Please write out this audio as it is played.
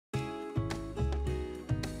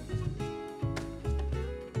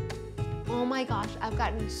Oh my gosh, I've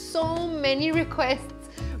gotten so many requests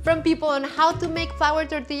from people on how to make flour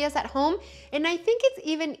tortillas at home, and I think it's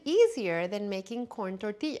even easier than making corn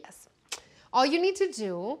tortillas. All you need to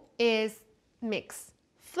do is mix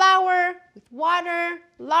flour with water,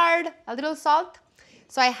 lard, a little salt.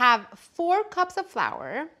 So I have 4 cups of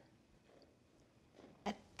flour,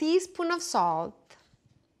 a teaspoon of salt,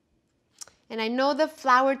 and I know the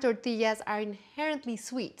flour tortillas are inherently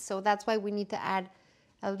sweet, so that's why we need to add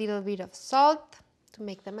a little bit of salt to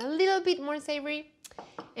make them a little bit more savory.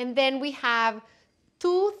 And then we have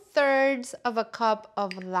 2/3 of a cup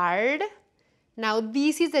of lard. Now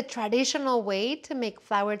this is the traditional way to make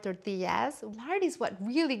flour tortillas. Lard is what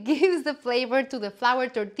really gives the flavor to the flour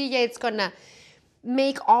tortilla. It's gonna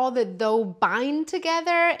make all the dough bind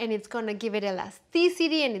together, and it's gonna give it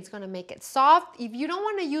elasticity, and it's gonna make it soft. If you don't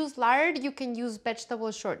wanna use lard, you can use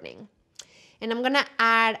vegetable shortening. And I'm gonna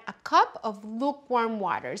add a cup of lukewarm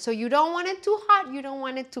water. So you don't want it too hot, you don't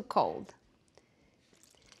want it too cold.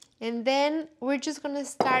 And then we're just gonna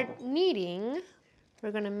start kneading.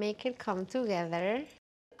 We're gonna make it come together.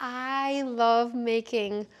 I love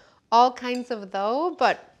making all kinds of dough,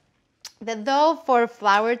 but the dough for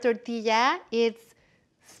flour tortilla, it's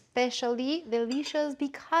especially delicious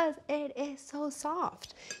because it is so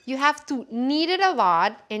soft. You have to knead it a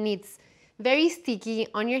lot, and it's very sticky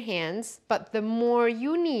on your hands, but the more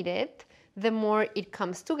you knead it, the more it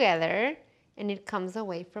comes together and it comes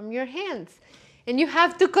away from your hands. And you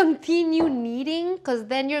have to continue kneading, because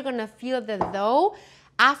then you're gonna feel the dough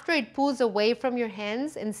after it pulls away from your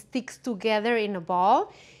hands and sticks together in a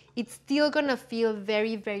ball. It's still gonna feel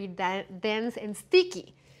very, very dense and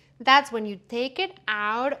sticky. That's when you take it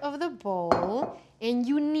out of the bowl and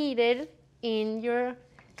you knead it in your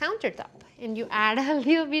countertop, and you add a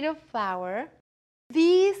little bit of flour.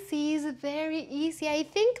 This is very easy. I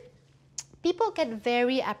think people get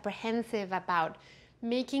very apprehensive about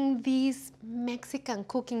making these Mexican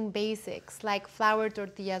cooking basics like flour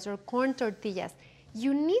tortillas or corn tortillas.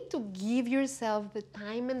 You need to give yourself the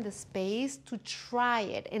time and the space to try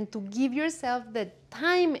it, and to give yourself the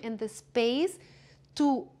time and the space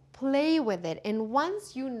to play with it. And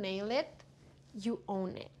once you nail it, you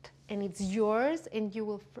own it. And it's yours, and you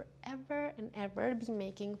will forever and ever be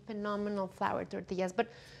making phenomenal flour tortillas. But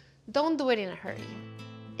don't do it in a hurry.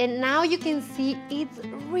 And now you can see it's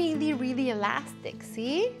really, really elastic,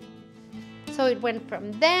 see? So it went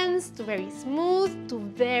from dense to very smooth to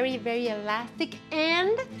very, very elastic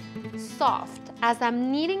and soft. As I'm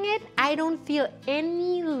kneading it, I don't feel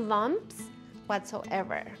any lumps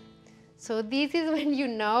whatsoever. So this is when you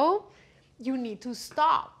know you need to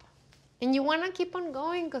stop. And you want to keep on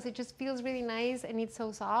going because it just feels really nice and it's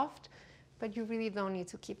so soft, but you really don't need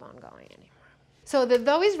to keep on going anymore. So the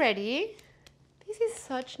dough is ready. This is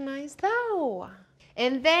such nice dough.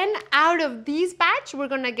 And then out of this batch, we're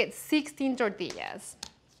gonna get 16 tortillas.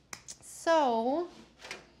 So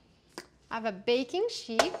I have a baking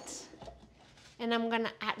sheet, and I'm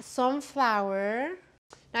gonna add some flour.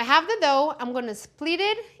 Now I have the dough. I'm gonna split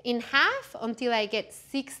it in half until I get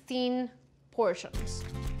 16 portions.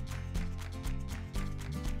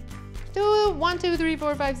 1, 2, 3,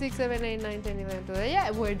 4, 5, 6, 7, 8, 9, 10, 11, 12.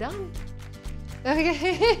 Yeah, we're done.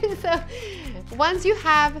 Okay, so once you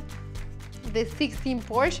have the 16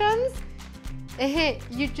 portions,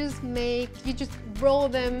 you just roll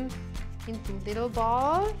them into little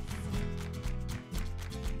balls.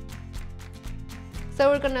 So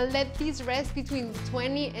we're gonna let these rest between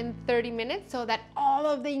 20 and 30 minutes so that all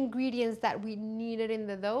of the ingredients that we needed in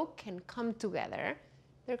the dough can come together.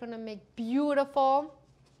 They're gonna make beautiful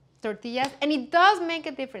tortillas, and it does make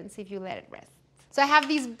a difference if you let it rest. So I have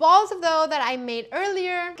these balls of dough that I made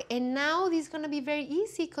earlier, and now these are gonna be very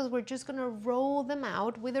easy because we're just gonna roll them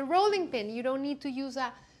out with a rolling pin. You don't need to use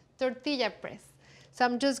a tortilla press. So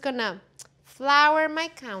I'm just gonna flour my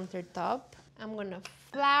countertop. I'm gonna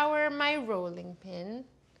flour my rolling pin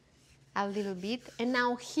a little bit. And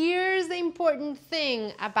now here's the important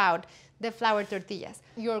thing about the flour tortillas.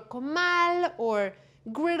 Your comal or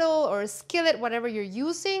griddle or skillet, whatever you're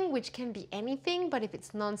using, which can be anything, but if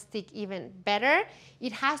it's non-stick, even better.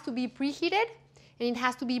 It has to be preheated, and it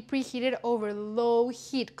has to be preheated over low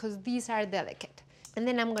heat because these are delicate. And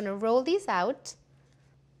then I'm gonna roll these out.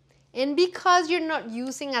 And because you're not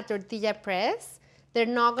using a tortilla press, they're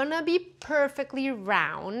not gonna be perfectly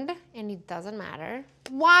round, and it doesn't matter.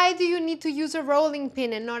 Why do you need to use a rolling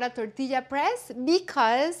pin and not a tortilla press?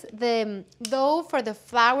 Because the dough for the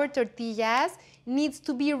flour tortillas needs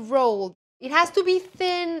to be rolled. It has to be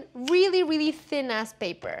thin, really, really thin as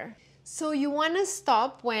paper. So you wanna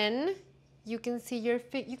stop when you can see your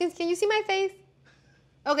face. Can you see my face?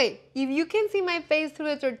 Okay, if you can see my face through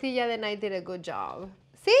the tortilla, then I did a good job.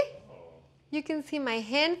 See? You can see my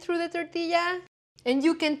hand through the tortilla, and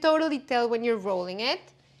you can totally tell when you're rolling it.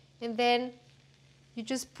 And then you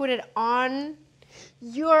just put it on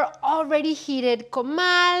your already heated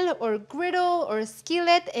comal or griddle or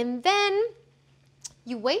skillet, and then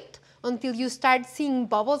you wait until you start seeing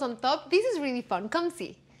bubbles on top. This is really fun. Come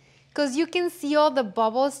see. Because you can see all the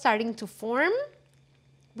bubbles starting to form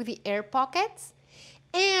with the air pockets.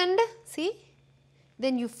 And see,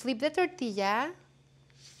 then you flip the tortilla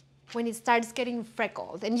when it starts getting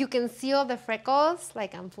freckled. And you can see all the freckles,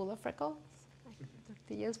 like I'm full of freckles. The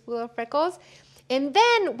tortilla's full of freckles. And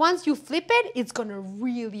then once you flip it, it's gonna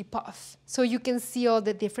really puff. So you can see all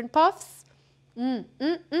the different puffs. And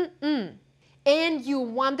you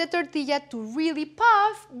want the tortilla to really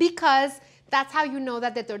puff because that's how you know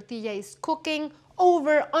that the tortilla is cooking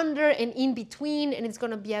over, under, and in between, and it's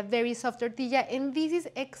gonna be a very soft tortilla, and this is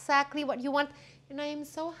exactly what you want, and I am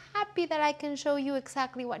so happy that I can show you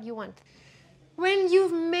exactly what you want. When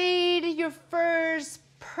you've made your first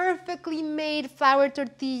perfectly made flour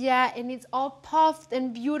tortilla, and it's all puffed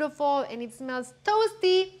and beautiful, and it smells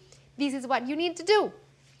toasty, this is what you need to do.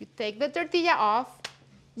 You take the tortilla off,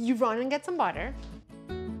 you run and get some butter,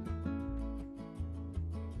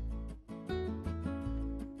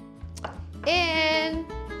 and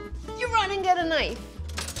you run and get a knife.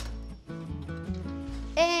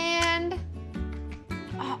 And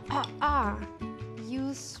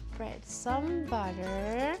you spread some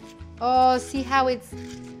butter. Oh, see how it's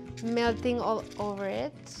melting all over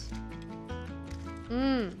it?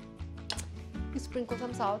 You sprinkle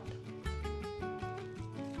some salt.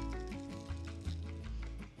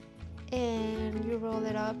 And you roll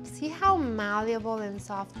it up. See how malleable and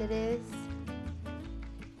soft it is?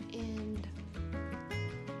 And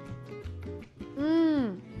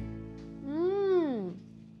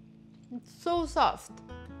it's so soft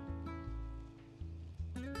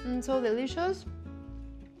and so delicious.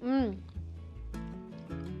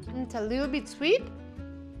 It's a little bit sweet,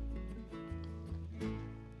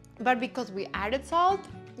 but because we added salt,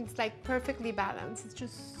 it's like perfectly balanced. It's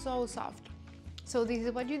just so soft. So this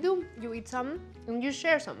is what you do. You eat some and you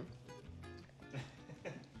share some.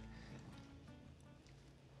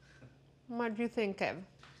 What do you think, Kev?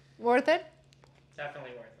 Worth it?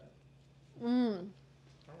 Definitely worth it.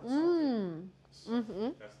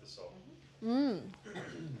 That's the salt.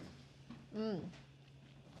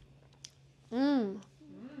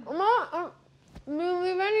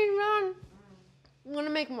 We've already done. I'm gonna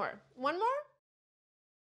make more. One more?